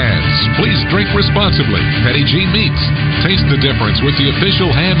fans. Please drink responsibly. Petty Jean Meats. Taste the difference with the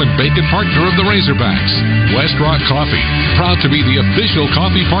official ham and bacon partner of the Razorbacks. West Rock Coffee. Proud to be the official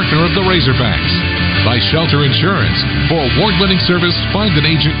coffee partner of the Razorbacks. By Shelter Insurance. For award-winning service, find an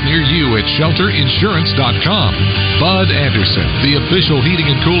agent near you at shelterinsurance.com. Bud Anderson, the official heating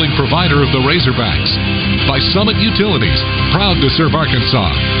and cooling provider of the Razorbacks. By Summit Utilities, proud to serve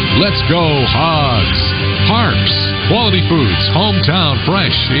Arkansas. Let's go Hogs. Harps, quality foods, hometown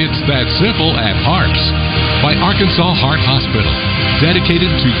fresh. It's that simple at Harps. By Arkansas Heart Hospital, dedicated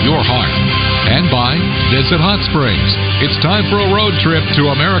to your heart. And by Visit Hot Springs. It's time for a road trip to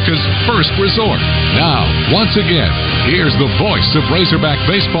America's first resort. Now, once again, here's the voice of Razorback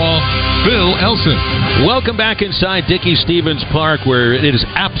baseball, Phil Elson. Welcome back inside Dickey-Stevens Park, where it is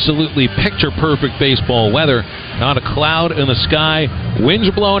absolutely picture-perfect baseball weather. Not a cloud in the sky. Winds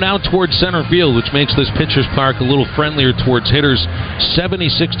are blowing out towards center field, which makes this pitcher's park a little friendlier towards hitters.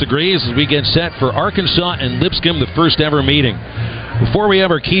 76 degrees as we get set for Arkansas and Lipscomb, the first ever meeting. Before we have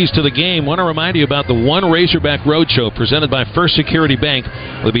our keys to the game, I want to remind you about the One Razorback Roadshow presented by First Security Bank.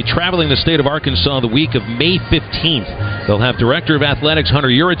 They'll be traveling the state of Arkansas the week of May 15th. They'll have Director of Athletics Hunter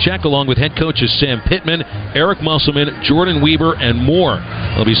Yurachek along with head coaches Sam Pittman, Eric Musselman, Jordan Weber, and more.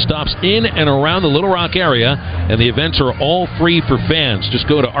 There'll be stops in and around the Little Rock area, and the events are all free for fans. Just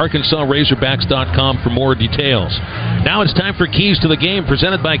go to ArkansasRazorbacks.com for more details. Now it's time for Keys to the Game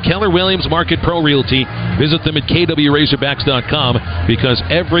presented by Keller Williams Market Pro Realty. Visit them at KWRazorbacks.com. Because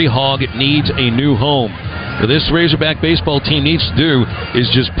every hog needs a new home. What this Razorback baseball team needs to do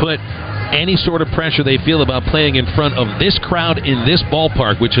is just put any sort of pressure they feel about playing in front of this crowd in this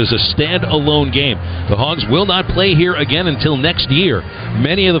ballpark, which is a stand-alone game. The Hogs will not play here again until next year.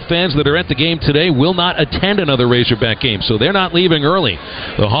 Many of the fans that are at the game today will not attend another Razorback game, so they're not leaving early.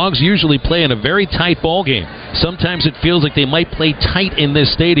 The Hogs usually play in a very tight ball game. Sometimes it feels like they might play tight in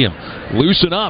this stadium. Loosen up.